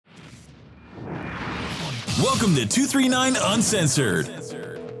Welcome to 239 Uncensored.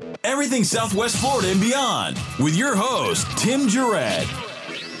 Everything Southwest Florida and beyond with your host, Tim Guerrette.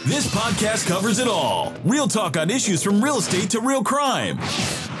 This podcast covers it all. Real talk on issues from real estate to real crime.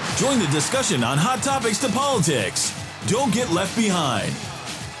 Join the discussion on hot topics to politics. Don't get left behind.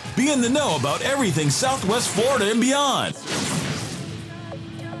 Be in the know about everything Southwest Florida and beyond.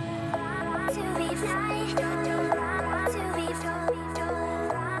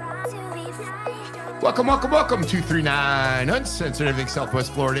 Welcome, 239 Uncensored, everything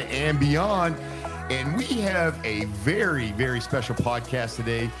Southwest Florida and beyond. And we have a very, very special podcast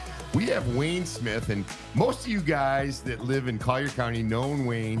today. We have Wayne Smith, and most of you guys that live in Collier County know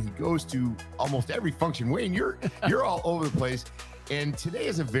Wayne. He goes to almost every function. Wayne, you're all over the place. And today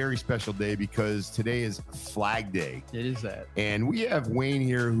is a very special day because today is Flag Day. It is that. And we have Wayne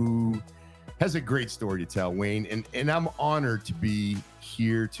here who has a great story to tell, Wayne. And I'm honored to be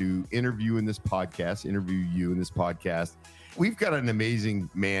here to interview you in this podcast. We've got an amazing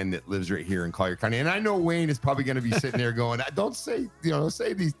man that lives right here in Collier County. And I know Wayne is probably going to be sitting there going, don't say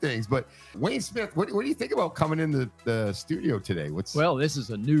these things. But Wayne Smith, what do you think about coming into the studio today? Well, this is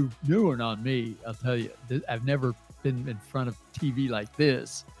a new one on me. I'll tell you, I've never been in front of TV like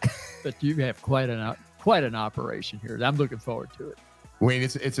this, but you have quite an operation here. I'm looking forward to it. Wayne,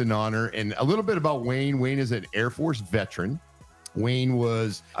 it's an honor. And a little bit about Wayne. Wayne is an Air Force veteran. Wayne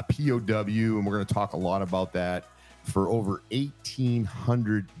was a POW, and we're going to talk a lot about that, for over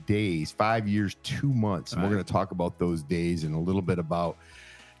 1,800 days, 5 years, 2 months. And we're going to talk about those days and a little bit about,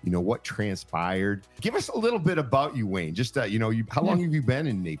 what transpired. Give us a little bit about you, Wayne. Just, how long have you been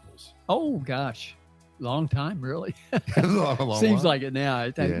in Naples? Oh, gosh. Long time, really. long Seems while. like it now.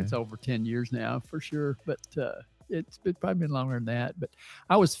 I think it's over 10 years now for sure. But it's probably been longer than that. But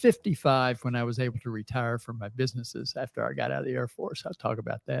I was 55 when I was able to retire from my businesses after I got out of the Air Force. I'll talk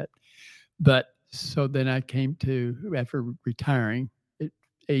about that. But so then I came to, after retiring at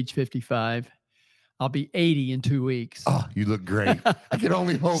age 55, I'll be 80 in 2 weeks. Oh, you look great. I can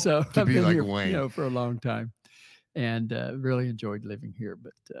only hope to I've be been like here, Wayne. For a long time, and really enjoyed living here.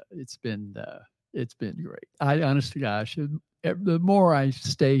 But it's been great. I honestly, gosh, the more I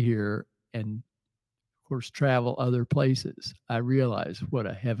stay here and of course travel other places, I realize what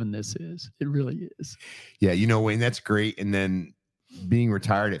a heaven this is. It really is. Yeah, Wayne, that's great. And then being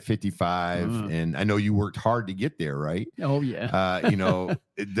retired at 55, and I know you worked hard to get there, right? Oh yeah.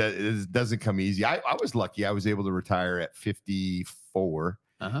 It doesn't come easy. I was lucky. I was able to retire at 54,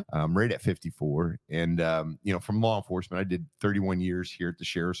 right at 54. And, from law enforcement, I did 31 years here at the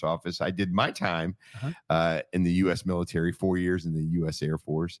sheriff's office. I did my time in the U.S. military, 4 years in the U.S. Air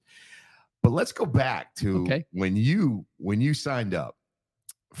Force. But let's go back to when you signed up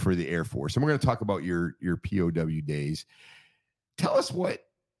for the Air Force. And we're going to talk about your POW days. Tell us what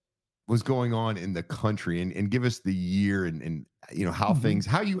was going on in the country and give us the year and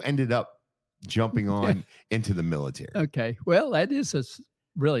how you ended up jumping on into the military. Okay. Well, that is a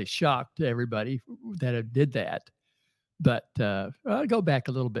really shock to everybody that did that. But I'll go back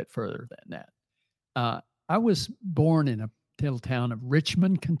a little bit further than that. I was born in a little town of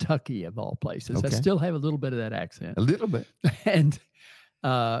Richmond, Kentucky, of all places. Okay. I still have a little bit of that accent. A little bit. And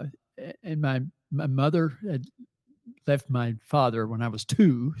my mother had left my father when I was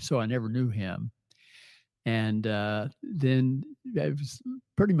 2, so I never knew him. And then I was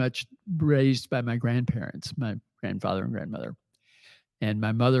pretty much raised by my grandparents, my grandfather and grandmother. And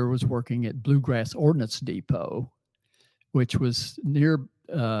my mother was working at Bluegrass Ordnance Depot, which was near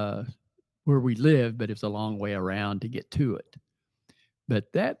where we lived, but it was a long way around to get to it. But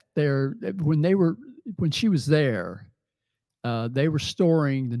when she was there, they were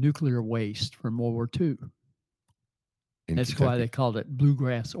storing the nuclear waste from World War II. That's why they called it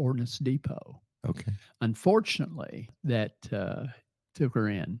Bluegrass Ordnance Depot. Okay. Unfortunately, that took her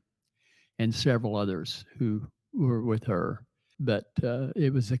in, and several others who were with her. But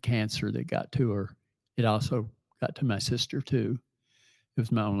it was a cancer that got to her. It also got to my sister, too. It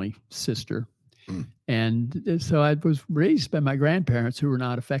was my only sister. And so I was raised by my grandparents who were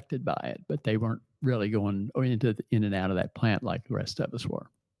not affected by it, but they weren't really going in and out of that plant like the rest of us were.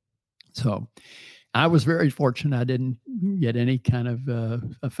 So I was very fortunate. I didn't get any kind of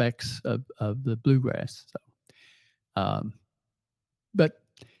effects of the bluegrass. So, but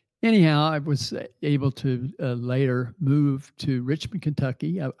anyhow, I was able to later move to Richmond,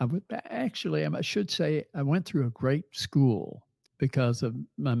 Kentucky. I should say I went through a great school because of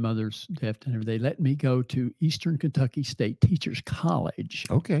my mother's death. And they let me go to Eastern Kentucky State Teachers College.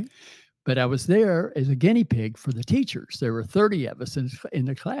 Okay. But I was there as a guinea pig for the teachers. There were 30 of us in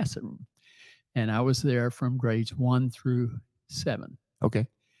the classroom. And I was there from grades 1 through 7. Okay.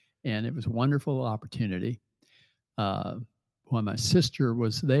 And it was a wonderful opportunity. When my sister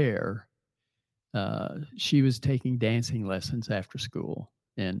was there, she was taking dancing lessons after school,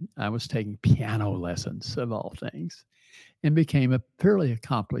 and I was taking piano lessons, of all things, and became a fairly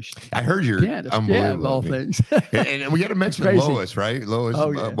accomplished I heard you're pianist. unbelievable. Of all things. And we got to mention Lois, right? Lois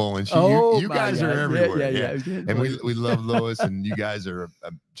Bolin. You guys are everywhere. Yeah. And we love Lois, and you guys are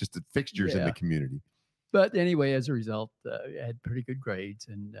just the fixtures in the community. But anyway, as a result, I had pretty good grades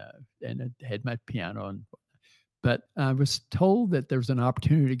and I had my piano. But I was told that there was an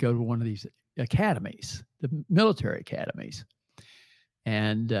opportunity to go to one of these academies, the military academies.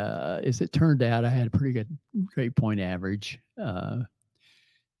 And as it turned out, I had a pretty good grade point average.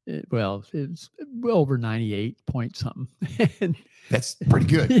 It was well over 98 point something. That's pretty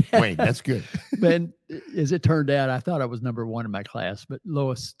good, Wayne. That's good. But as it turned out, I thought I was number one in my class, but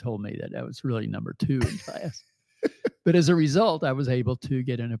Lois told me that I was really number two in class. But as a result, I was able to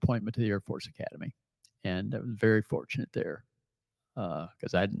get an appointment to the Air Force Academy. And I was very fortunate there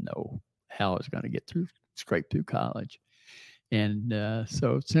because I didn't know how I was going to scrape through college. And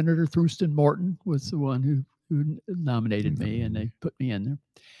so Senator Thurston Morton was the one who nominated me, and they put me in there.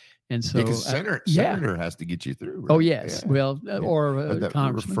 And so because senator has to get you through. Right? Oh, yes. Yeah. Well, or a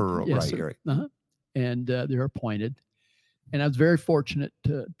congressman. Referral, yes, right. Uh-huh. And they're appointed. And I was very fortunate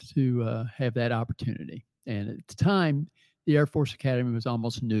to have that opportunity. And at the time, the Air Force Academy was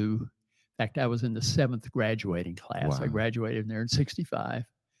almost new. In fact, I was in the 7th graduating class. Wow. I graduated in there in 65.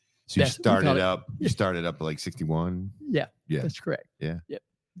 So you started up like 61? Yeah, that's correct. Yeah. Yep.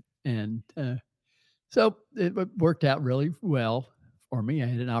 And so it worked out really well for me. I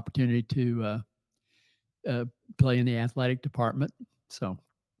had an opportunity to play in the athletic department. So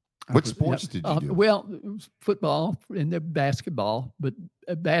what sports did you do? Well, it was football and the basketball, but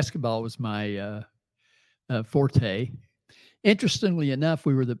basketball was my forte. Interestingly enough,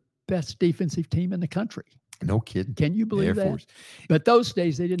 we were the best defensive team in the country. No kidding. Can you believe that? Force. But those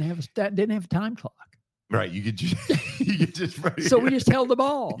days they didn't have a time clock. Right. You could just So we just held the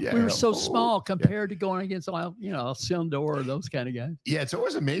ball. Yeah. We were so small compared to going against Sindor or those kind of guys. Yeah, it's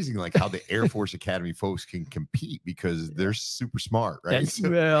always amazing like how the Air Force Academy folks can compete because they're super smart, right?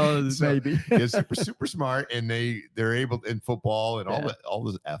 Maybe. Yeah, super smart, and they're able in football and all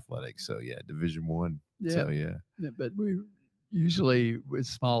the athletics. So Division I. Yeah. So But we usually as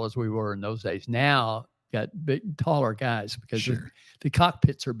small as we were in those days. Now got big, taller guys because the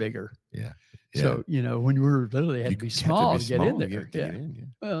cockpits are bigger. Yeah. So, when we were literally had to be small to get in there.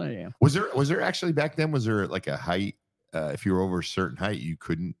 Well, yeah. Was there actually back then, was there like a height? If you were over a certain height, you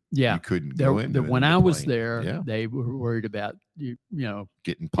couldn't go in. When I was there, they were worried about,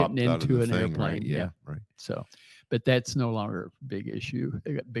 getting popped into out of the an thing, airplane. Right? Yeah. Right. So, but that's no longer a big issue.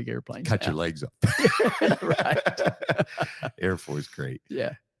 They got big airplanes. Cut your legs up. Right. Air Force, great.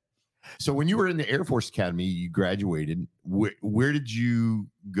 Yeah. So when you were in the Air Force Academy, you graduated. Where did you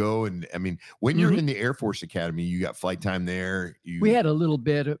go? And I mean, when you're in the Air Force Academy, you got flight time there. We had a little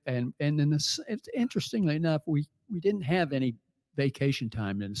bit, and then interestingly enough, we didn't have any vacation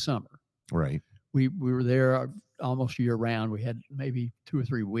time in the summer. Right. We were there almost year round. We had maybe 2 or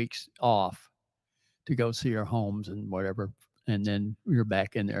 3 weeks off to go see our homes and whatever, and then we were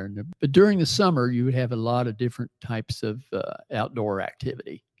back in there. But during the summer, you would have a lot of different types of outdoor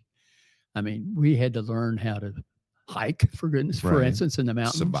activity. I mean, we had to learn how to hike, for instance, in the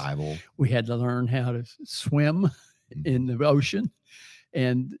mountains. Survival. We had to learn how to swim in the ocean.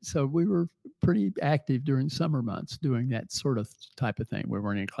 And so we were pretty active during summer months doing that sort of type of thing. We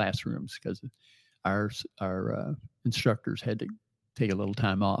weren't in classrooms because our instructors had to take a little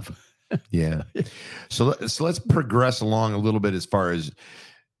time off. Yeah. So let's progress along a little bit as far as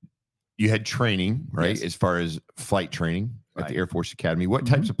you had training, right? Yes. As far as flight training. At the Air Force Academy. What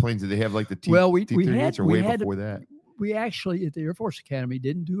types of planes did they have, like the T-38s, before that? We actually, at the Air Force Academy,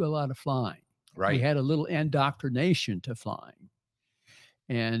 didn't do a lot of flying. Right. We had a little indoctrination to flying.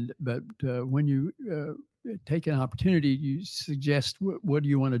 But when you take an opportunity, you suggest, what do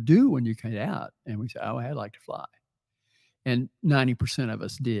you want to do when you get out? And we say, I'd like to fly. And 90% of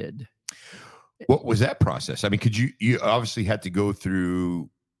us did. What was that process? I mean, you obviously had to go through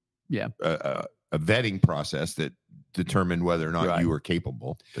a vetting process that determined whether or not you were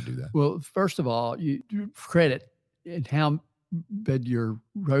capable to do that. Well, first of all, you credit in how bad your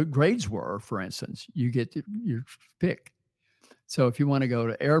grades were. For instance, you get your pick. So if you want to go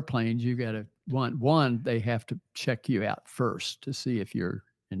to airplanes, you got to one, they have to check you out first to see if you're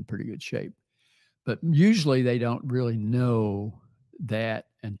in pretty good shape. But usually they don't really know that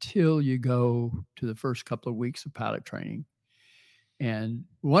until you go to the first couple of weeks of pilot training. And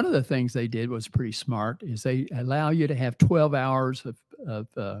one of the things they did was pretty smart, is they allow you to have 12 hours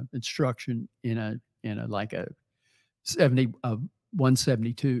instruction in a like a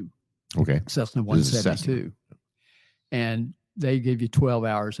 172. Okay. Cessna This is a Cessna. 172. And they give you 12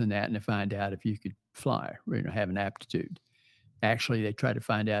 hours in that and to find out if you could fly, have an aptitude. Actually, they try to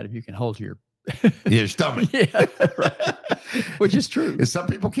find out if you can hold your stomach. Yeah, right. Which is true. And some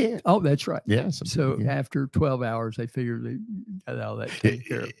people can't. Oh, that's right. Yeah. So after 12 hours, they figured they got all that taken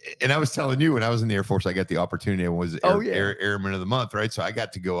care of. And I was telling you, when I was in the Air Force, I got the opportunity. I was Airman of the Month, right? So I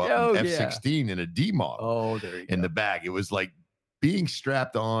got to go up in F-16 in a D model. Oh, there you go. In the bag. It was like being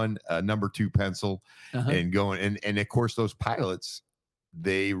strapped on a number 2 pencil and going. And of course, those pilots,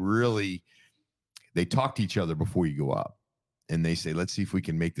 they talk to each other before you go up. And they say, let's see if we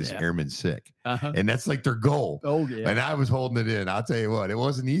can make this airman sick. And that's like their goal. Oh, yeah. And I was holding it in. I'll tell you what, it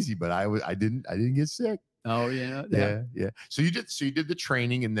wasn't easy, but I didn't get sick. Oh, yeah. Yeah. So you did the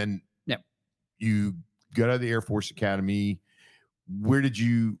training, and then you got out of the Air Force Academy. What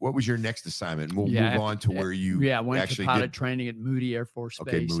was your next assignment? We'll move on to where you I went to pilot training at Moody Air Force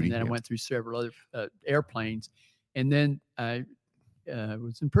Base. And then I went through several other airplanes. And then I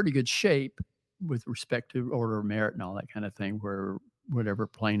was in pretty good shape with respect to Order of Merit and all that kind of thing, where whatever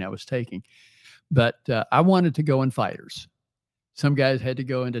plane I was taking. But I wanted to go in fighters. Some guys had to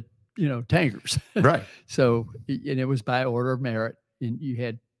go into, tankers. Right. So, and it was by Order of Merit, and you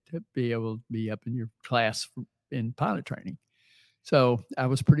had to be able to be up in your class in pilot training. So I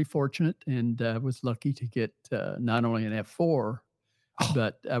was pretty fortunate and was lucky to get not only an F4,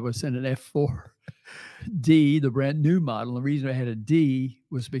 but I was in an F4D, the brand new model. The reason I had a D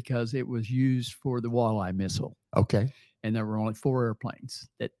was because it was used for the walleye missile. Okay. And there were only 4 airplanes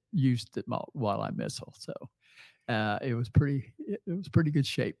that used the walleye missile. So it was pretty good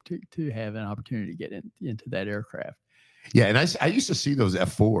shape to have an opportunity to get into that aircraft. Yeah. And I used to see those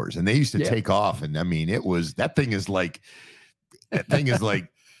F4s, and they used to take off. And I mean, that thing is like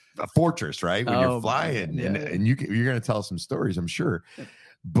a fortress, right? When you're flying, and you're going to tell some stories, I'm sure.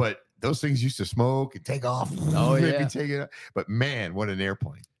 But those things used to smoke and take off. Oh, yeah. But man, what an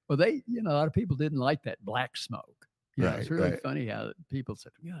airplane. Well, a lot of people didn't like that black smoke. It's really right. funny how people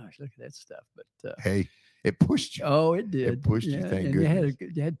said, gosh, look at that stuff. But hey, it pushed you. Oh, it did. It pushed you, thank goodness.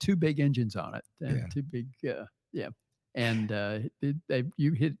 You had 2 big engines on it. 2 big, And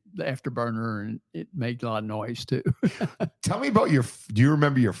you hit the afterburner, and it made a lot of noise too. Tell me about do you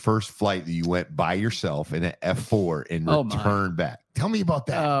remember your first flight that you went by yourself in an F4 and returned back? Tell me about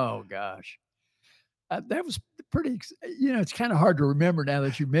that. Oh, gosh. That was pretty, it's kind of hard to remember now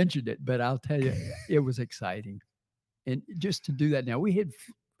that you mentioned it, but I'll tell you, it was exciting. And just to do that now, we had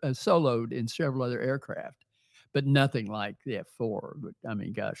soloed in several other aircraft, but nothing like the F4. But I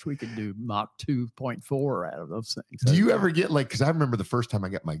mean, gosh, we could do Mach 2.4 out of those things. Do you ever get because I remember the first time I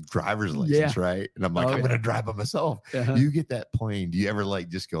got my driver's license, right? And I'm like, I'm going to drive by myself. Do you get that plane? Do you ever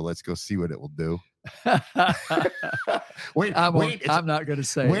just go, let's go see what it will do? Wait, I'm not going to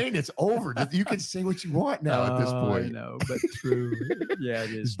say. Wait, it's over. You can say what you want now at this point. I know, but true. Yeah,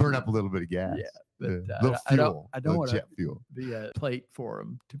 it is. Just burn up a little bit of gas. Yeah. But little fuel. I don't want to be a plate for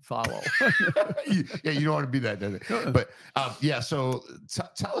them to follow. You don't want to be that, does it? But so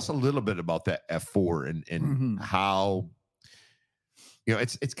tell us a little bit about that F4 and how,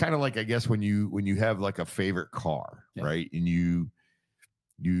 it's kind of like, I guess, when you have like a favorite car, right? And you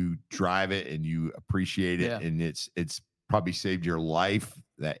drive it and you appreciate it, and it's probably saved your life,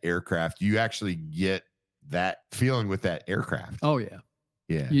 that aircraft. You actually get that feeling with that aircraft. Oh, yeah.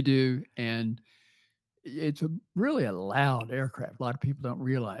 Yeah. You do. And it's really a loud aircraft. A lot of people don't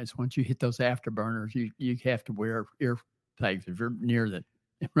realize once you hit those afterburners, you have to wear ear tags if you're near the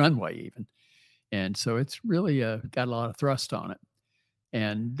runway even. And so it's really got a lot of thrust on it.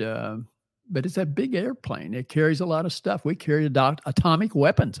 And but it's a big airplane. It carries a lot of stuff. We carry atomic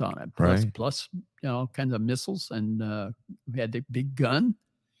weapons on it, plus kinds of missiles, and we had the big gun.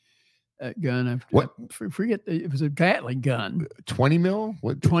 Forget it was a Gatling gun. 20 mil?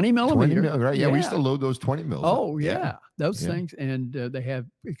 What? 20 millimeter. 20 mil, right? Yeah, we used to load those 20 mils. Oh, yeah. Those things. And they have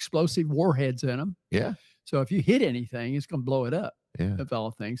explosive warheads in them. Yeah. So if you hit anything, it's going to blow it up, of all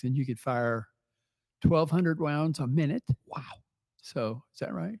things. And you could fire 1,200 rounds a minute. Wow. So is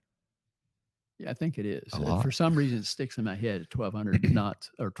that right? Yeah, I think it is. For some reason, it sticks in my head at 1,200 knots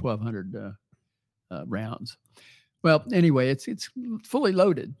or 1,200 rounds. Well, anyway, it's fully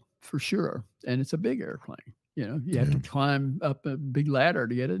loaded. For sure. And it's a big airplane. You have to climb up a big ladder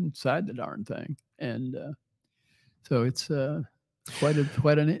to get inside the darn thing. And so it's quite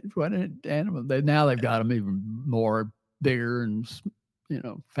an animal. Now they've got them even more bigger and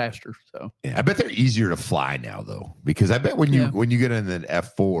faster. So I bet they're easier to fly now though, because I bet when you get in an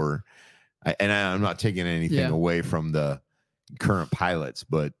F4, and I'm not taking anything away from the current pilots,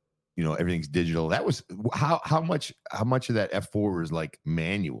 but everything's digital. That was how much of that F4 was like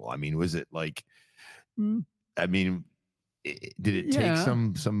manual? I mean, was it like, I mean, did it take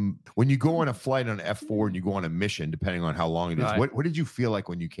some when you go on a flight on F4 and you go on a mission, depending on how long it is, what did you feel like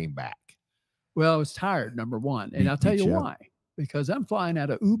when you came back? Well, I was tired, number one. And I'll tell you why. Because I'm flying out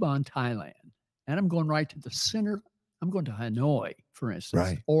of Ubon, Thailand, and I'm going right to the center. I'm going to Hanoi, for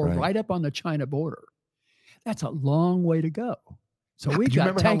instance, right up on the China border. That's a long way to go. So we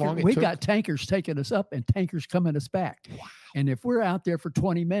got tankers taking us up and tankers coming us back. Wow. And if we're out there for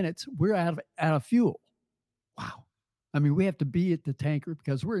 20 minutes, we're out of fuel. Wow. I mean, we have to be at the tanker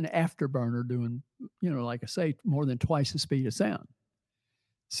because we're an afterburner doing, like I say, more than twice the speed of sound.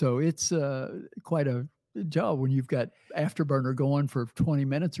 So it's quite a job when you've got afterburner going for 20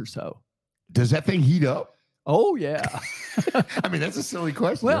 minutes or so. Does that thing heat up? Oh, yeah. I mean, that's a silly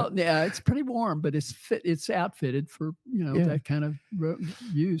question. Well, yeah, it's pretty warm, but it's outfitted for, that kind of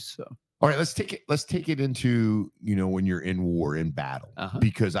use. So. All right, let's take it into, when you're in war, in battle,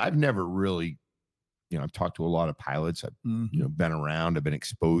 because I've never really, I've talked to a lot of pilots. I've, been around, I've been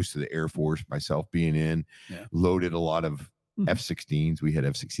exposed to the Air Force myself, being in, loaded a lot of F-16s. We had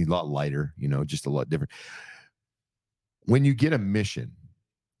F-16s, a lot lighter, just a lot different. When you get a mission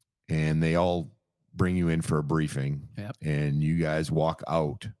and they all bring you in for a briefing and you guys walk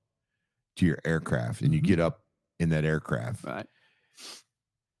out to your aircraft and you get up in that aircraft. Right.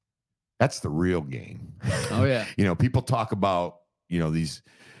 That's the real game. Oh, yeah. People talk about, these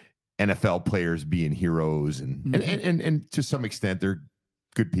NFL players being heroes and to some extent they're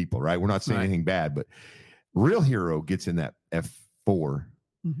good people, right? We're not saying anything bad, but real hero gets in that F4,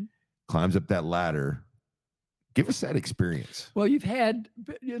 climbs up that ladder. Give us that experience. Well, you've had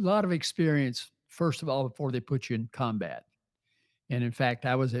a lot of experience, first of all, before they put you in combat. And in fact,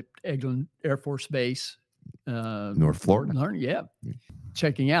 I was at Eglin Air Force Base. North Florida.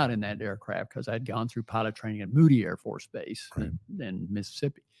 Checking out in that aircraft because I'd gone through pilot training at Moody Air Force Base in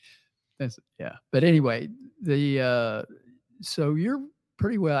Mississippi. But anyway, so you're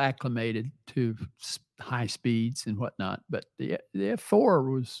pretty well acclimated to high speeds and whatnot. But the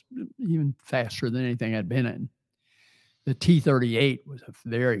F4 was even faster than anything I'd been in. The T-38 was a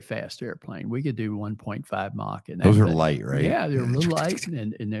very fast airplane. We could do 1.5 Mach. And those are light, right? Yeah, they were real light.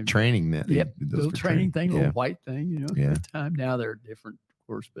 And they're training that. Yep, little training thing, little white thing, at the time. Now they're different, of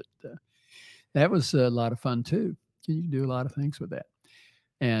course, but that was a lot of fun too. You can do a lot of things with that.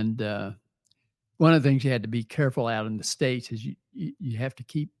 And one of the things you had to be careful out in the States is you have to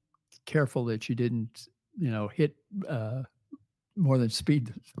keep careful that you didn't, hit more than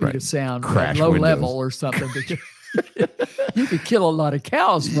speed of sound, crash low windows. level or something. You could kill a lot of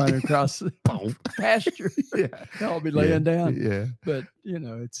cows running across the pasture. They'll be laying down. Yeah. But you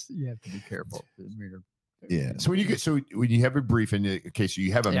have to be careful. So when you have a briefing, okay, so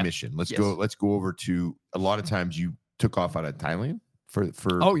you have a mission. Let's go over to, a lot of times you took off out of Thailand for that's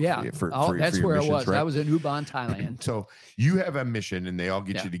for where missions, I was. right? I was in Ubon, Thailand. So you have a mission and they all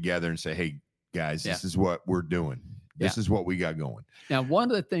get you together and say, hey guys, this is what we're doing. This is what we got going. Now, one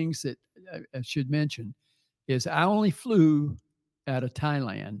of the things that I should mention is I only flew out of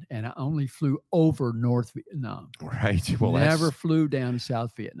Thailand and I only flew over North Vietnam. Right. Well, never flew down to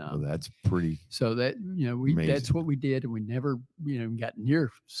South Vietnam. Well, that's pretty. So that, that's what we did. And we never, got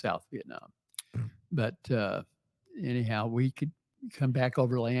near South Vietnam. But anyhow, we could come back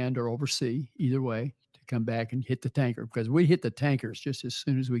over land or over sea, either way, to come back and hit the tanker, because we hit the tankers just as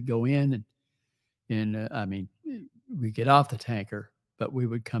soon as we go in. And we get off the tanker, but we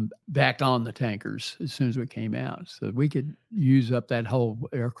would come back on the tankers as soon as we came out. So we could use up that whole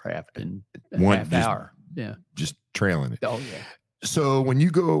aircraft in a half hour. Yeah. Just trailing it. Oh, yeah. So when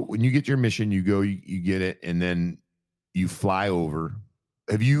you get your mission, you get it, and then you fly over.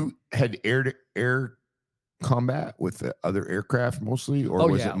 Have you had air combat with the other aircraft mostly, or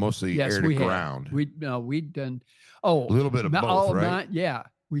was it mostly air to ground? We'd done a little bit of both, right?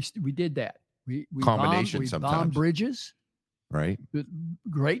 We did that. We combination sometimes. We bombed bridges. Right.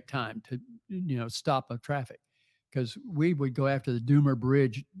 Great time to, stop a traffic, because we would go after the Doomer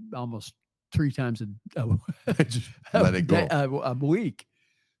Bridge almost 3 times let it go. a week.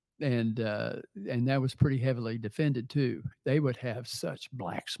 And that was pretty heavily defended too. They would have such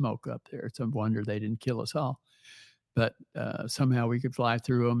black smoke up there. It's a wonder they didn't kill us all. But somehow we could fly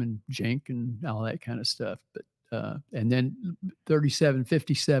through them and jink and all that kind of stuff. But and then 37,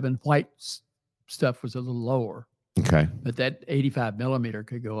 57 white stuff was a little lower. Okay. But that 85 millimeter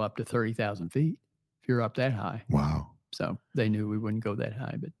could go up to 30,000 feet if you're up that high. Wow. So they knew we wouldn't go that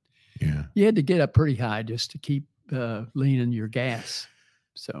high, but you had to get up pretty high just to keep leaning your gas.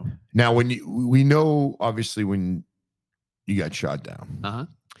 So now we know, obviously, when you got shot down. Uh-huh.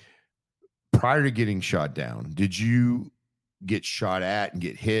 Prior to getting shot down, did you get shot at and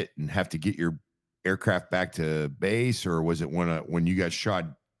get hit and have to get your aircraft back to base, or was it when you got shot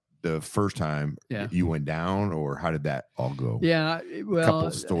the first time you went down, or how did that all go? Yeah, well, a couple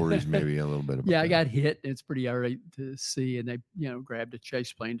of stories, maybe a little bit about I that. got hit. It's pretty early to see, and they grabbed a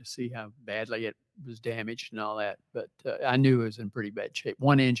chase plane to see how badly it was damaged and all that. But I knew it was in pretty bad shape.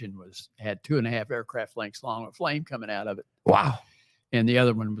 One engine had 2.5 aircraft lengths long, a flame coming out of it. Wow. And the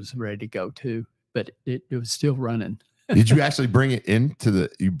other one was ready to go too, but it was still running. Did you actually bring it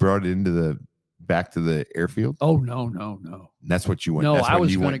you brought it back to the airfield? Oh, no. That's what you went. No, that's I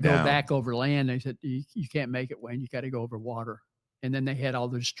was going to go back over land. They said, you can't make it, Wayne. You got to go over water. And then they had all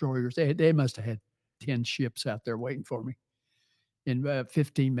the destroyers. They must have had 10 ships out there waiting for me. In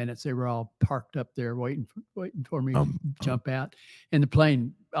 15 minutes, they were all parked up there waiting for me to jump out. And the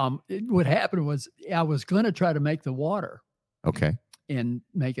plane, what happened was I was going to try to make the water. Okay. And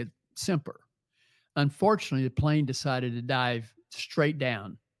make it simper. Unfortunately, the plane decided to dive straight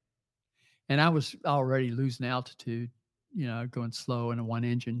down. And I was already losing altitude, going slow in a one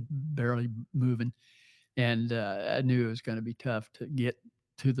engine, barely moving. And I knew it was going to be tough to get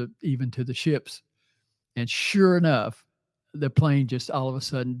even to the ships. And sure enough, the plane just all of a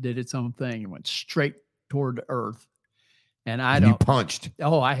sudden did its own thing and went straight toward the earth. And you punched.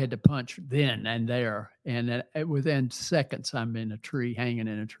 Oh, I had to punch then and there. And then within seconds, I'm in a tree, hanging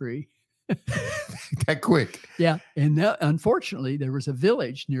in a tree. That quick. Yeah. And unfortunately, there was a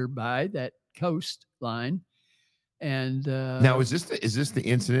village nearby that coastline. And now, is this the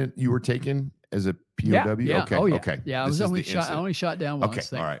incident you were taken as a POW? Yeah. Okay. Oh, yeah. Okay. Yeah. I only shot down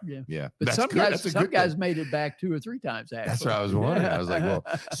once. Okay. All right. Yeah. But that's some guys made it back 2 or 3 times. Actually. That's what I was wondering. I was like, well,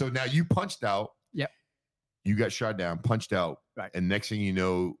 so now you punched out. Yep. You got shot down, punched out. Right. And next thing you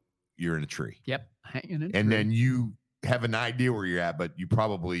know, you're in a tree. Yep. Hanging in a tree. And then you have an idea where you're at, but your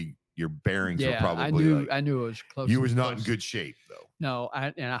bearings are probably I knew it was close. You was not in good shape though. No,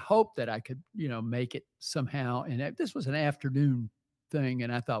 I hoped that I could, make it somehow. And this was an afternoon thing,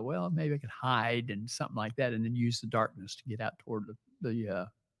 and I thought, well, maybe I could hide and something like that, and then use the darkness to get out toward the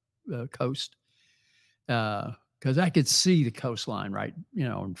coast, because I could see the coastline right,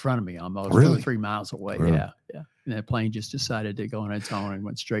 in front of me, almost 2 or 3 miles away. Really? Yeah. And the plane just decided to go on its own and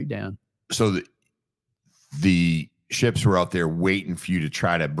went straight down. So the ships were out there waiting for you to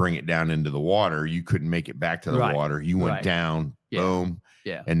try to bring it down into the water. You couldn't make it back to the water. You went down, boom.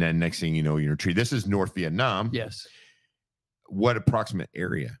 Yeah. And then next thing you know, you're in a tree. This is North Vietnam. Yes. What approximate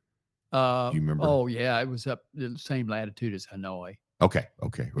area? Do you remember? Oh, yeah. It was up the same latitude as Hanoi. Okay.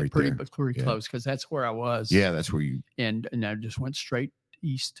 Right pretty, there. Pretty close, because that's where I was. Yeah, that's where you. And I just went straight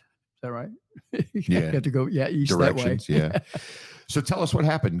east. Is that right? Yeah. You have to go, east directions, that way. Yeah. So tell us what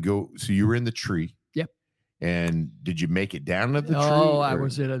happened. So you were in the tree. Yep. And did you make it down to the tree? Oh, I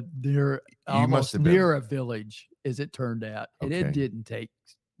was at almost near a village, as it turned out. And it didn't take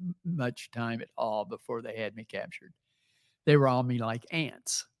much time at all before they had me captured. They were on me like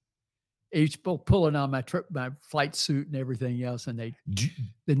ants, each pulling on my flight suit and everything else. And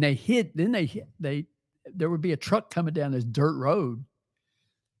there would be a truck coming down this dirt road,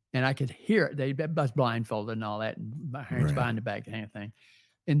 and I could hear it. I was blindfolded and all that, and my hands behind the back kind of thing.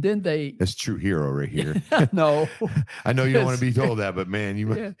 And then that's true hero right here. No, I know you don't want to be told that, but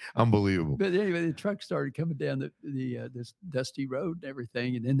man, unbelievable. But anyway, the truck started coming down this dusty road and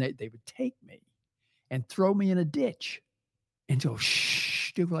everything. And then they would take me and throw me in a ditch and go,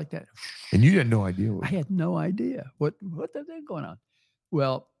 do like that. And you had no idea. I had no idea what the hell going on.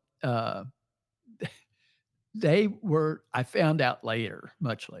 Well, I found out later,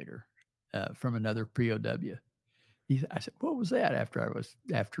 much later, from another POW. I said, what was that? After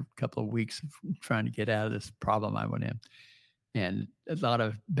a couple of weeks of trying to get out of this problem I went in, and a lot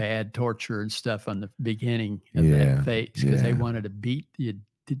of bad torture and stuff on the beginning of that phase, because they wanted to beat you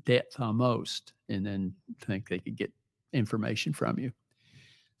to death almost, and then think they could get information from you.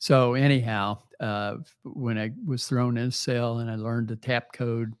 So anyhow, when I was thrown in a cell and I learned the tap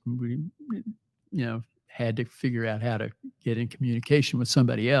code, we, had to figure out how to get in communication with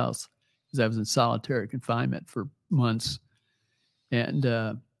somebody else, because I was in solitary confinement for months. And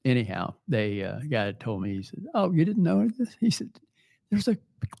anyhow, the guy told me, he said, "Oh, you didn't know this?" He said, "There's a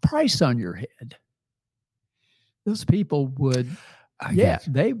price on your head." Those people would,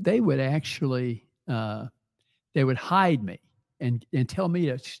 they would actually, they would hide me and tell me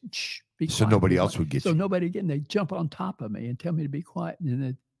to be quiet. So nobody else would get you. So nobody again, they jump on top of me and tell me to be quiet. And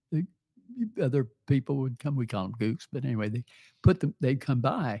then the other people would come. We call them gooks, but anyway, they'd come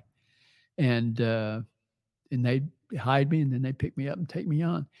by. And they'd hide me, and then they'd pick me up and take me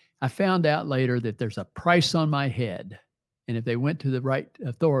on. I found out later that there's a price on my head And if they went to the right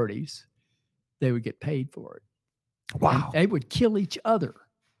authorities, they would get paid for it. Wow. And they would kill each other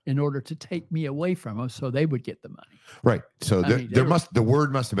in order to take me away from them, so they would get the money. Right. So the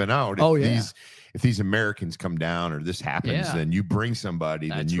word must have been out. If these Americans come down or this happens, then you bring somebody,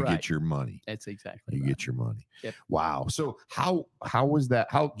 then you get your money. That's exactly you get your money. Yep. Wow. So how was that?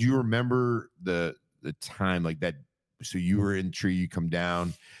 How do you remember the time like that? So you were in tree, you come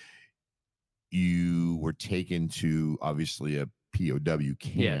down, you were taken to obviously a POW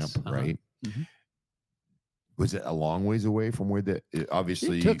camp, right? Mm-hmm. Was it a long ways away from where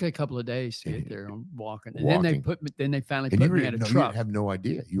obviously it took a couple of days to get there on walking. And then they finally put me in a truck. You have no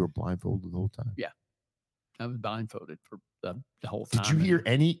idea. You were blindfolded the whole time. Yeah. I was blindfolded for the whole time. Did you hear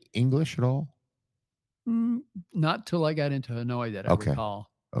any English at all? Not till I got into Hanoi that I recall.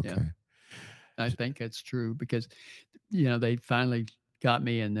 Okay. Yeah. I think that's true because, they finally got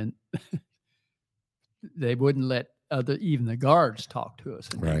me, and then they wouldn't let even the guards talk to us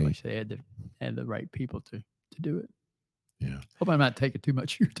in English. They had to have the right people to do it. Yeah. Hope I'm not taking too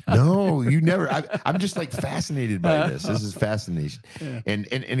much of your time. No, you never. I'm just like fascinated by this. This is fascination. Yeah. And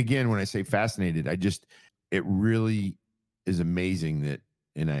again, when I say fascinated, it really is amazing that,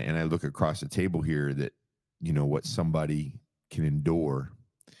 and I look across the table here that, what somebody can endure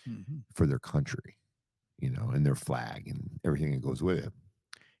for their country, and their flag and everything that goes with it.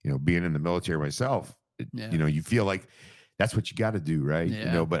 Being in the military myself, you feel like that's what you got to do, right?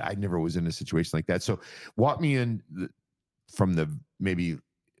 Yeah. But I never was in a situation like that. So walk me in from maybe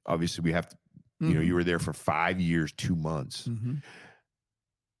obviously we have to, you were there for 5 years, 2 months. Mm-hmm.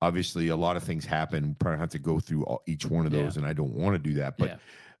 Obviously a lot of things happen. Probably have to go through each one of those, and I don't want to do that. But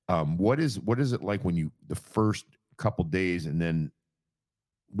what is it like when the first couple days, and then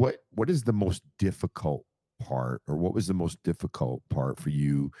what is the most difficult part, or what was the most difficult part for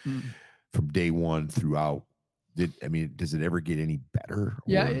you from day one throughout? Does it ever get any better?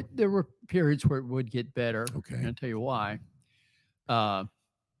 Yeah, there were periods where it would get better. Okay. And I'll tell you why. Well,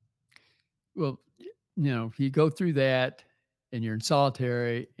 if you go through that and you're in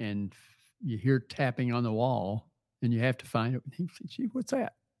solitary and you hear tapping on the wall and you have to find it, he said, "Gee, what's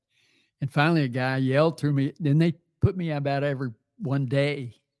that?" And finally a guy yelled through me. Then they put me about every one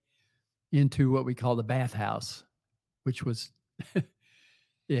day into what we call the bathhouse, which was,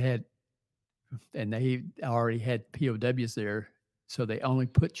 and they already had POWs there. So they only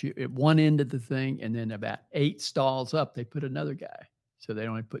put you at one end of the thing, and then about 8 stalls up, they put another guy. So they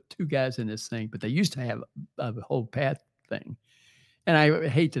only put 2 guys in this thing, but they used to have a whole path thing. And I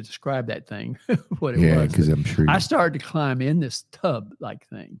hate to describe that thing, what it was. Yeah, because I'm sure. I started to climb in this tub-like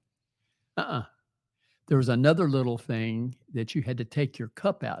thing. There was another little thing that you had to take your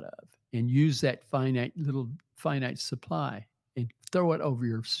cup out of and use that finite supply and throw it over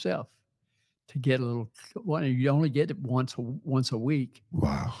yourself to get a little one. You only get it once a week.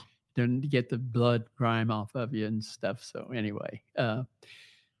 Wow. Then to get the blood grime off of you and stuff. So anyway,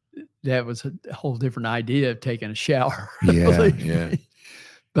 that was a whole different idea of taking a shower. Yeah.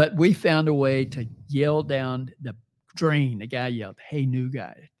 But we found a way to yell down the drain. The guy yelled, "Hey, new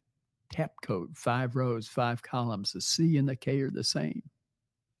guy, tap code, 5 rows, 5 columns. The C and the K are the same."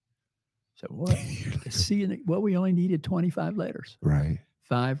 So what? The C and we only needed 25 letters. Right.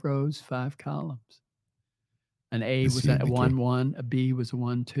 5 rows, 5 columns. An A was a 1-1, a B was a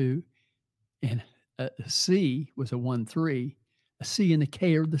 1-2, and a C was a 1-3. A C and a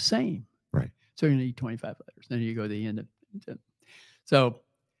K are the same. Right. So you need 25 letters. Then you go to the end of it. So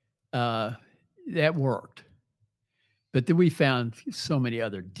that worked. But then we found so many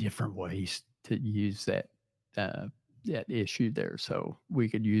other different ways to use that issue there. So we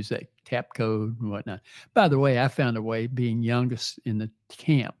could use that tap code and whatnot. By the way, I found a way, being youngest in the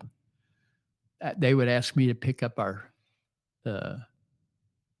camp, they would ask me to pick up our,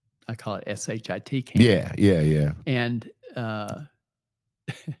 I call it SHIT camp. Yeah. And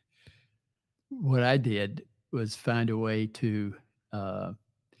what I did was find a way to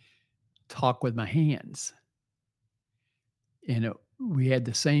talk with my hands. And we had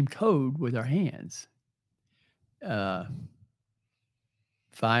the same code with our hands. 5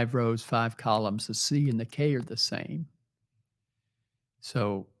 rows, 5 columns. The C and the K are the same.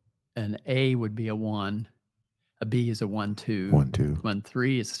 So an A would be a 1. A B is a 1-2. 1-2.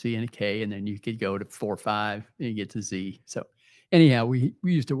 1-3 is C and a K, and then you could go to 4-5 and you get to Z. So anyhow, we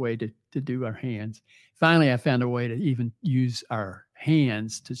used a way to do our hands. Finally, I found a way to even use our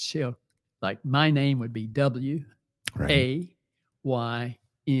hands to show, like my name would be W-A-Y-N-E.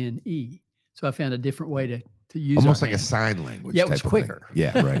 So I found a different way to use almost our like a hands. sign language. Yeah, it was type of thing. quicker.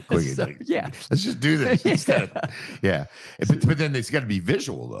 Yeah, right. Quicker. So, yeah. Let's just do this instead. Yeah. But then it's got to be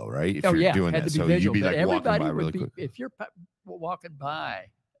visual though, right? If you're doing had that. to be So visual. you'd be But like walking everybody by would really be, quick. if you're walking by,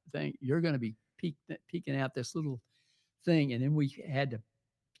 you're going to be peeking out this little thing, and then we had to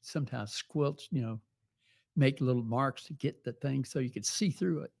sometimes squelch, make little marks to get the thing so you could see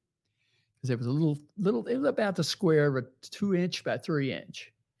through it. Because it was a little, it was about the square of a 2-inch by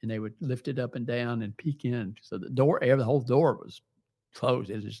 3-inch, and they would lift it up and down and peek in. So the whole door was closed.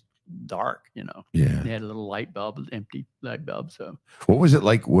 It was just dark, Yeah. They had a little empty light bulb. So what was it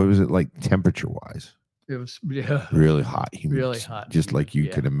like? What was it like temperature wise? it was Really hot, humid, really hot, just like you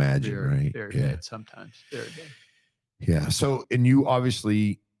could imagine, very, right? Very bad sometimes. Very bad. Yeah. So, and you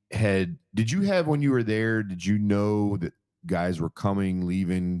obviously did you have, when you were there, did you know that guys were coming,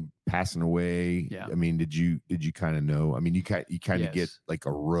 leaving, passing away? Yeah. I mean, did you kind of know? I mean, you kind of get like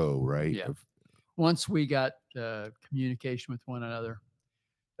a row, right? Yeah. Once we got communication with one another,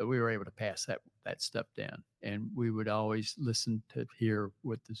 that we were able to pass that stuff down, and we would always listen to hear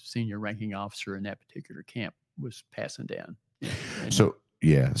what the senior ranking officer in that particular camp was passing down. So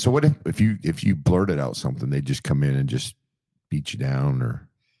yeah. So what if you blurted out something, they just come in and just beat you down, or?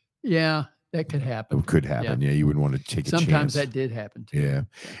 Yeah, that could happen. It could happen. Yeah, you wouldn't want to take a chance. Sometimes that did happen too. Yeah.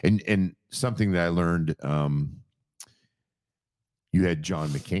 And something that I learned, you had John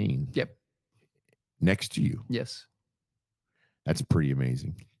McCain. Yep. Next to you. Yes. That's pretty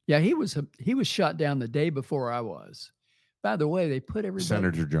amazing. Yeah, he was shot down the day before I was. By the way, they put everybody.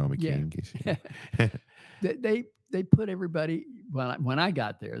 Senator John McCain. Yeah. They put everybody, when I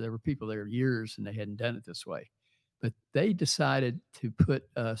got there were people there years and they hadn't done it this way. But they decided to put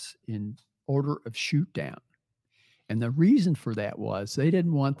us in order of shoot down. And the reason for that was they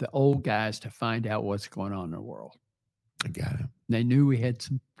didn't want the old guys to find out what's going on in the world. I got it. They knew we had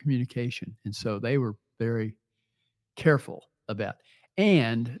some communication. And so they were very careful about it.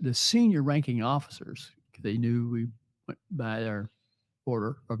 And the senior ranking officers, they knew we went by their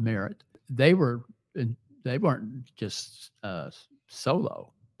order of merit. They weren't just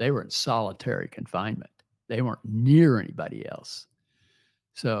solo. They were in solitary confinement. They weren't near anybody else.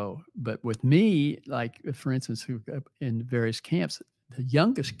 So, but with me, like for instance, in various camps, the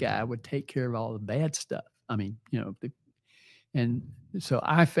youngest guy would take care of all the bad stuff. I mean, and so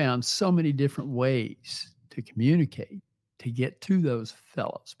I found so many different ways to communicate to get to those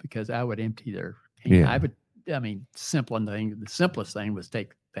fellows, because I would empty their. Yeah. The simplest thing was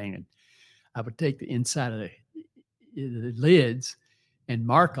take the thing, and I would take the inside of the lids and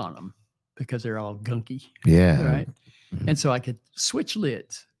mark on them because they're all gunky. Yeah. Right. Mm-hmm. And so I could switch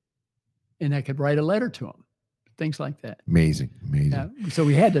lids, and I could write a letter to them, things like that. Amazing. So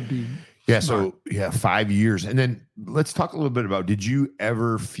we had to be. Yeah. smart. So 5 years. And then let's talk a little bit about, did you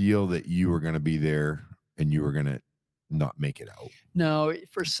ever feel that you were going to be there and you were going to not make it out? No,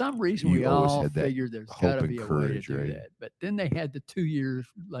 for some reason we all figured there's got to be a way to do that. But then they had the 2 years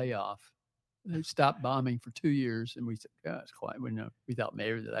layoff. They stopped bombing for 2 years, and we said, it's quiet. We thought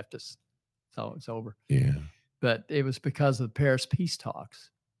maybe they left us, so it's over. Yeah. But it was because of the Paris peace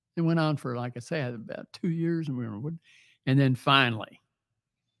talks. It went on for, like I say, about 2 years, and then finally,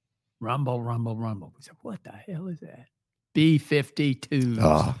 rumble. We said, what the hell is that? B-52s.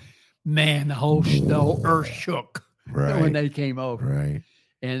 Oh. Man, the whole earth shook. Right. When they came over. Right.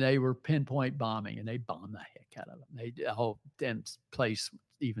 And they were pinpoint bombing, and they bombed the heck out of them. The whole damn place,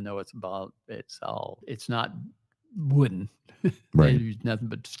 even though it's not wooden. Right. They used nothing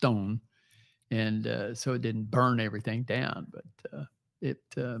but stone. And so it didn't burn everything down, but it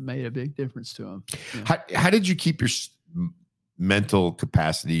made a big difference to them. Yeah. How did you keep your mental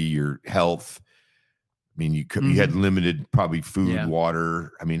capacity, your health? I mean, you had limited probably food,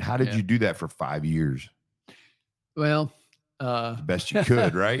 water. I mean, how did you do that for 5 years? Well, the best you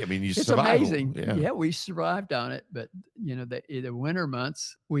could, right? I mean, it's survived. Amazing. Yeah, we survived on it. But, the winter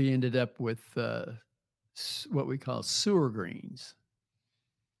months, we ended up with what we call sewer greens.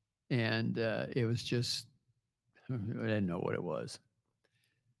 And it was just, I didn't know what it was.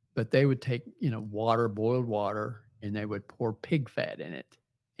 But they would take, boiled water, and they would pour pig fat in it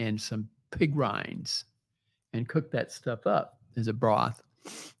and some pig rinds and cook that stuff up as a broth.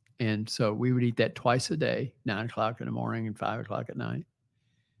 And so we would eat that twice a day, 9 o'clock in the morning and 5 o'clock at night.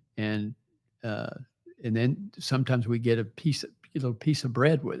 And then sometimes we get a little piece of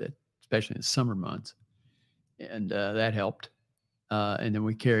bread with it, especially in the summer months. And that helped. And then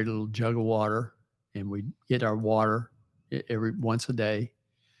we carried a little jug of water, and we'd get our water once a day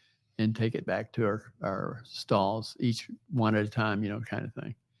and take it back to our stalls, each one at a time, kind of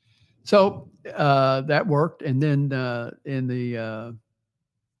thing. So that worked. And then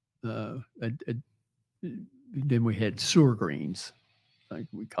then we had sewer greens, like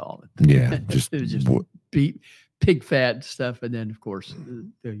we call it. Yeah, it was just pig fat stuff, and then of course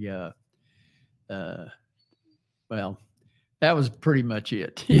well, that was pretty much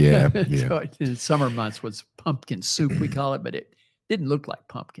it. Yeah. So in summer months was pumpkin soup, we call it, but it didn't look like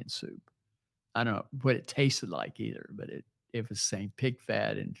pumpkin soup. I don't know what it tasted like either, but it was the same pig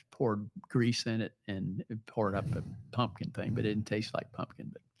fat and poured grease in it and it poured up a pumpkin thing, but it didn't taste like pumpkin.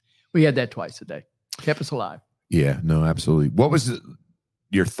 But we had that twice a day. Kept us alive. Yeah, no, absolutely. What was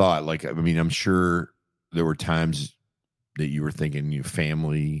your thought? Like, I mean, I'm sure there were times that you were thinking, your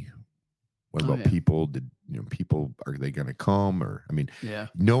family, what about people? People, are they going to come? Or, I mean,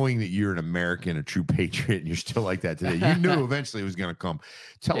 knowing that you're an American, a true patriot, and you're still like that today, you knew eventually it was going to come.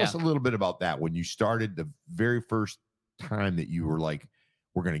 Tell us a little bit about that. When you started, the very first time that you were like,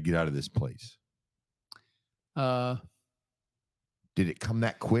 we're going to get out of this place. Did it come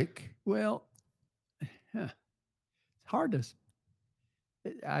that quick? Well, it's hard to,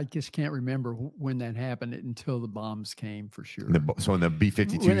 I just can't remember when that happened until the bombs came for sure. So when the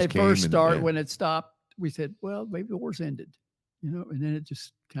B-52s when they came first started, when it stopped, we said, well, maybe the war's ended, and then it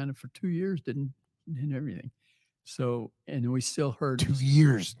just kind of for 2 years didn't everything. So, and we still heard 2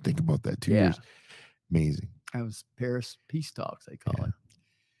 years. Think about that. 2 years. Amazing. That was Paris peace talks, they call it.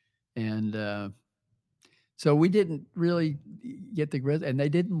 And so we didn't really get and they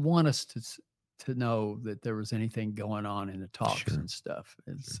didn't want us to know that there was anything going on in the talks and stuff.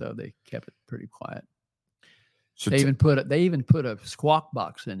 And so they kept it pretty quiet. So they even put a squawk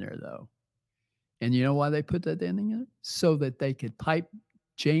box in there though. And you know why they put that in there? So that they could pipe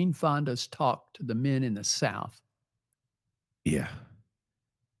Jane Fonda's talk to the men in the South. Yeah.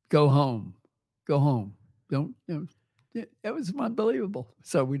 Go home. Go home. Don't, it was unbelievable.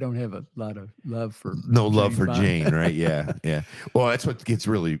 So we don't have a lot of love for Jane, right? Yeah, yeah. Well, that's what gets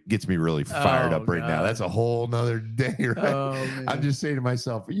me really fired up right now. That's a whole nother day, right? Oh, I'm just saying to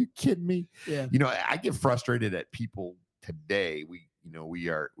myself, are you kidding me? Yeah. I get frustrated at people today.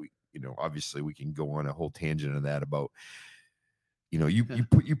 Obviously we can go on a whole tangent of that about, you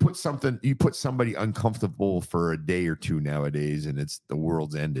put somebody uncomfortable for a day or two nowadays, and it's the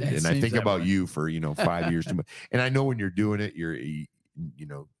world's ended. And I think about you for 5 years too much. And I know when you're doing it,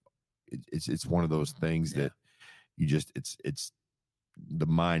 it's one of those things that you just it's the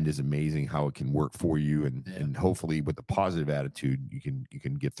mind is amazing how it can work for you, and hopefully with a positive attitude you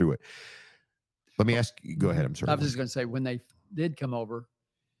can get through it. Let me ask you. Go ahead. I'm sorry. I was just going to say, when they did come over,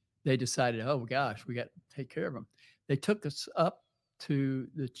 they decided, oh gosh, we got to take care of them. They took us up to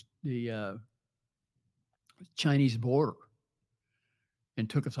the Chinese border and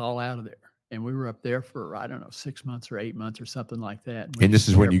took us all out of there. And we were up there for, I don't know, 6 months or 8 months or something like that. And this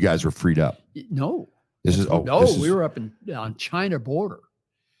is when you guys were freed up? No. We were up on China border.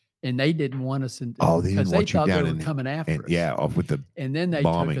 And they didn't want us in. They didn't want you down. They were coming after us. Yeah, off with the and then they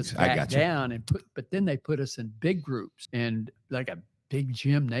bombings. Took us back down but then they put us in big groups and like a big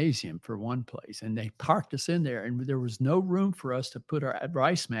gymnasium for one place, and they parked us in there, and there was no room for us to put our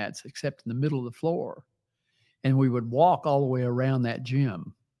rice mats except in the middle of the floor, and we would walk all the way around that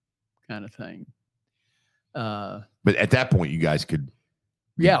gym, kind of thing. But at that point, you guys could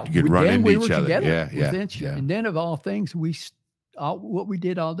run into each other. Yeah. And then of all things, what we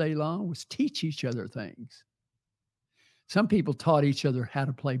did all day long was teach each other things. Some people taught each other how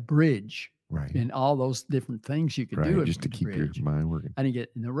to play bridge. Right. And all those different things you could do just to keep your mind working. And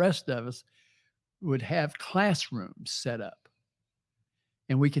the rest of us would have classrooms set up,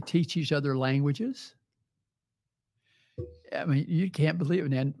 and we could teach each other languages. I mean, you can't believe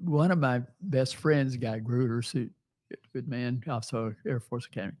it. And one of my best friends, Guy Gruters, good man, also Air Force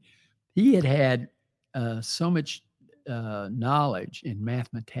Academy, he had so much knowledge in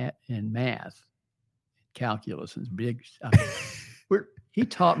math, calculus, and big. He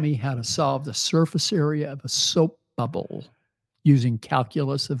taught me how to solve the surface area of a soap bubble using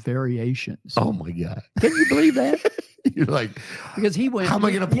calculus of variations. Oh my God. Can you believe that? You're like, because he went, how am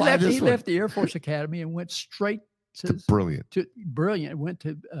I going to apply this? He left the Air Force Academy and went straight to Brilliant. Went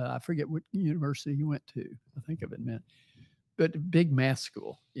to, I forget what university he went to. I think of it, man. But big math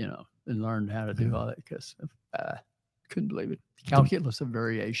school, and learned how to do all that because couldn't believe it. Calculus of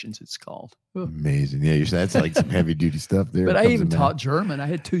variations, it's called. Amazing. Yeah, that's like some heavy duty stuff there. But I even taught German. I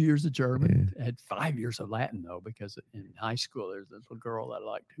had 2 years of German. I had 5 years of Latin though, because in high school there's this little girl that I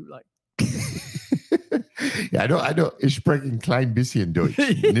liked who I know. Ich spreche ein klein bisschen Deutsch.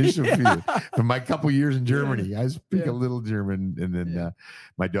 Nicht so viel. From my couple years in Germany, I speak a little German, and then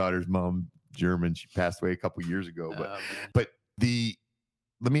my daughter's mom German. She passed away a couple years ago. But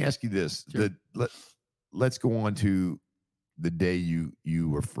let me ask you this: let's go on to the day you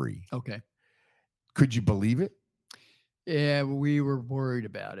were free. Okay. Could you believe it? Yeah, we were worried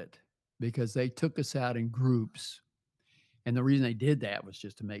about it because they took us out in groups. And the reason they did that was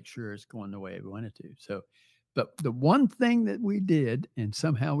just to make sure it's going the way we wanted to. So, but the one thing that we did, and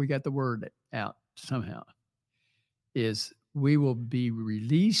somehow we got the word out somehow, is we will be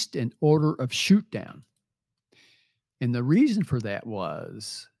released in order of shoot down. And the reason for that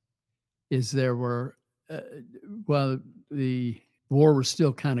is there were, the war was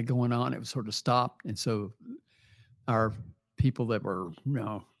still kind of going on. It was sort of stopped. And so our people that were,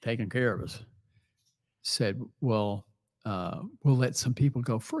 taking care of us said, well, we'll let some people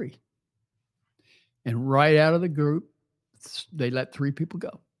go free. And right out of the group, they let 3 people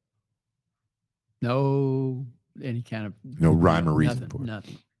go. No, any kind of rhyme or reason for it.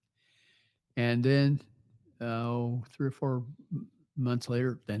 Nothing. And then 3 or 4 months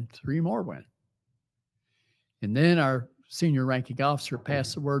later, then 3 more went. And then our senior ranking officer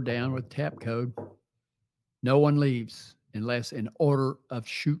passed the word down with tap code. No one leaves unless in order of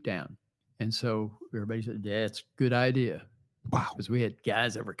shoot down. And so everybody said, yeah, it's a good idea. Wow. Because we had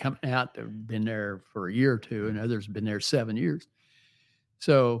guys that were coming out that had been there for a year or 2, and others been there 7 years.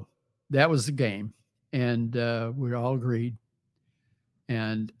 So that was the game. And we all agreed.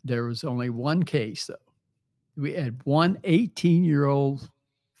 And there was only one case, though. We had one 18-year-old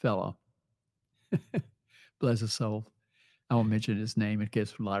fellow. Bless his soul. I won't mention his name in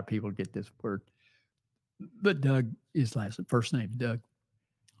case a lot of people get this word. But Doug, his first name, Doug.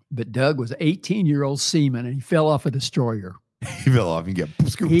 But Doug was an 18-year-old seaman, and he fell off a destroyer. He fell off and got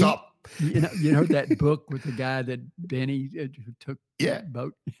scooped up. You know that book with the guy that Benny who took the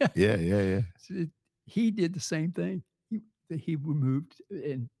boat? Yeah. He did the same thing. He moved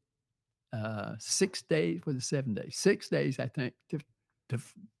in 6 days, was it 7 days? 6 days, I think, to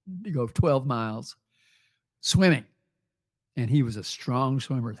go 12 miles swimming. And he was a strong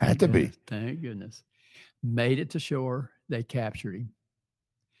swimmer. Had to be. Thank goodness. Made it to shore. They captured him.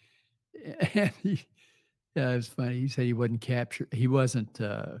 And it was funny. He said he wasn't captured. He wasn't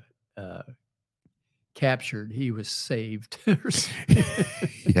captured. He was saved.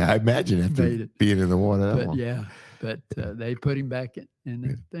 Yeah, I imagine after being in the water. But they put him back in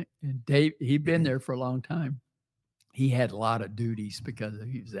the thing. And Dave, he'd been there for a long time. He had a lot of duties because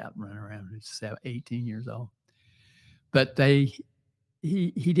he was out running around. He was 18 years old. But he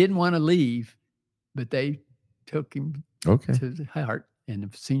didn't want to leave, but they took him to the heart. And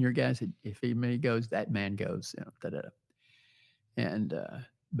the senior guy said, if he goes, that man goes. And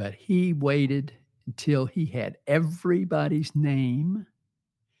but he waited until he had everybody's name,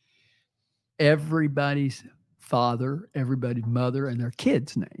 everybody's father, everybody's mother, and their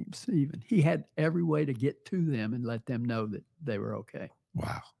kids' names. Even he had every way to get to them and let them know that they were okay.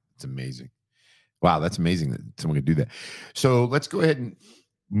 Wow, it's amazing. Wow, that's amazing that someone could do that. So let's go ahead and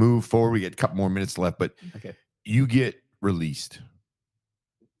move forward. We got a couple more minutes left, but you get released.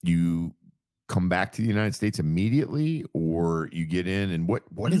 You come back to the United States immediately, or you get in, and what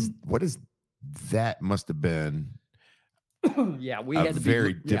is that must have been? Yeah, we had a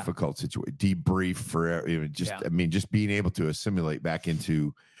very difficult situation. Debrief for just being able to assimilate back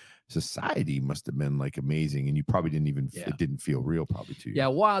into society must have been like amazing, and you probably didn't even it didn't feel real probably to you. Yeah,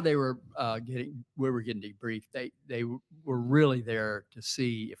 while they were we were getting debriefed, they were really there to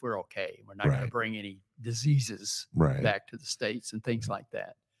see if we're okay. We're not going to bring any diseases back to the States and things like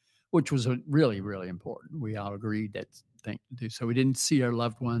that, which was really, really important. We all agreed that's the thing to do. So we didn't see our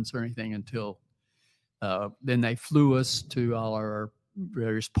loved ones or anything until then they flew us to all our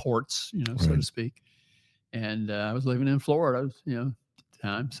various ports, so to speak. And I was living in Florida, at the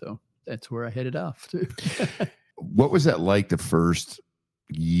time. So that's where I headed off to. What was that like the first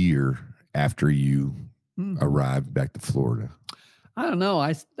year after you arrived back to Florida? I don't know.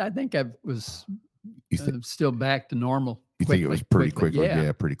 I think I was still back to normal. You think it was pretty quickly?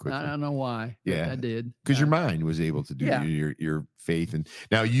 Yeah, pretty quickly. I don't know why. Yeah, I did. Because your mind was able to do your faith. And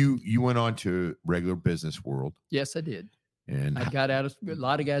now you went on to regular business world. Yes, I did. And I got out of a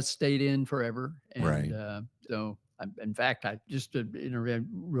lot of guys stayed in forever. And so in fact, I just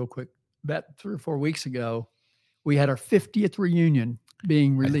real quick, about 3 or 4 weeks ago, we had our 50th reunion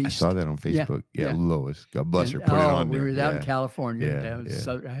being released. I saw that on Facebook. Yeah. Lois, God bless her, put it on there. We were out in California.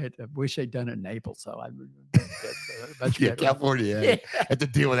 So I wish they'd done it in Naples. So I much better. California. Had to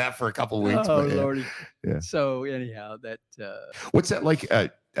deal with that for a couple of weeks. Oh, Lordy. Yeah. So anyhow, that. What's that like?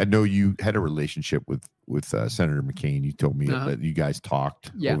 I know you had a relationship with Senator McCain. You told me that you guys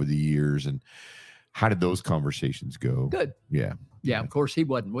talked over the years, and how did those conversations go? Good. Yeah. Yeah, of course, he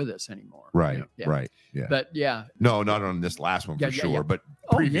wasn't with us anymore. Right, right. Yeah. But No, not on this last one for sure, but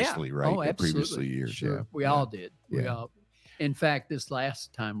previously, right? Oh, absolutely. Previously years. Sure. We all did. We all. In fact, this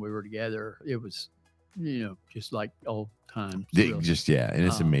last time we were together, it was just like old times. And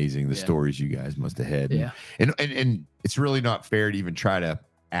it's amazing the stories you guys must have had. Yeah. And it's really not fair to even try to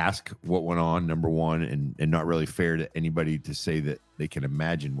ask what went on, number one, and not really fair to anybody to say that they can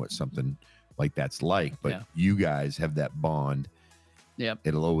imagine what something like that's like. But you guys have that bond. Yeah.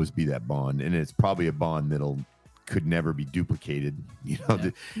 It'll always be that bond. And it's probably a bond could never be duplicated.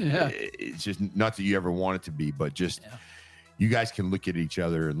 It's just not that you ever want it to be, but just you guys can look at each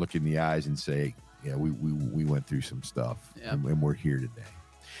other and look in the eyes and say, yeah, we went through some stuff and we're here today.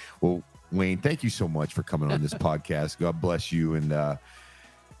 Well, Wayne, thank you so much for coming on this podcast. God bless you. And,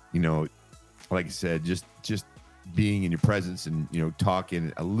 like I said, just being in your presence and,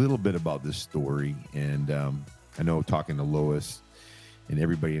 talking a little bit about this story. And I know talking to Lois and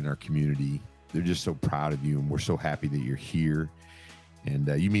everybody in our community, they're just so proud of you. And we're so happy that you're here. And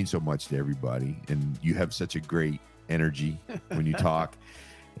you mean so much to everybody. And you have such a great energy when you talk.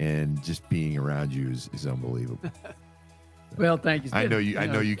 And just being around you is unbelievable. Well, thank you. I know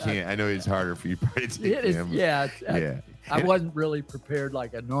you can't. I know it's harder for you probably to take him. I wasn't really prepared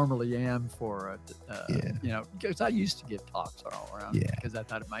like I normally am for because I used to give talks all around because I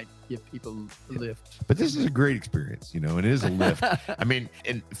thought it might give people a lift. But this is a great experience, and it is a lift. I mean,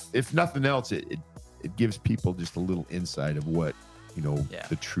 and if nothing else, it gives people just a little insight of what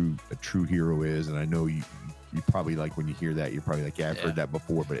a true hero is. And I know you probably, like, when you hear that, you're probably like, I've heard that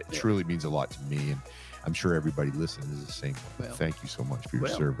before, but it truly means a lot to me. And I'm sure everybody listening is the same way. Well, thank you so much for your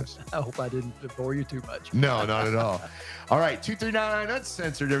service. I hope I didn't bore you too much. No, not at all. All right, 239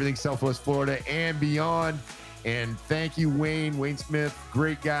 Uncensored, everything Southwest Florida and beyond. And thank you, Wayne Smith,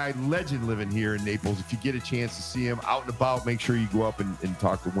 great guy, legend living here in Naples. If you get a chance to see him out and about, make sure you go up and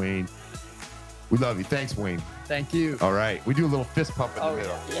talk to Wayne. We love you. Thanks, Wayne. Thank you. All right. We do a little fist pump in the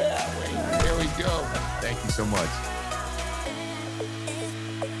middle. Yeah, Wayne. There we go. Thank you so much.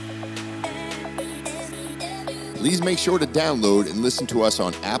 Please make sure to download and listen to us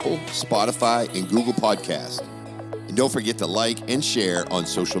on Apple, Spotify, and Google Podcasts. And don't forget to like and share on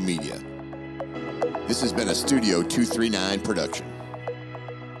social media. This has been a Studio 239 production.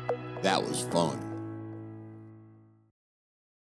 That was fun.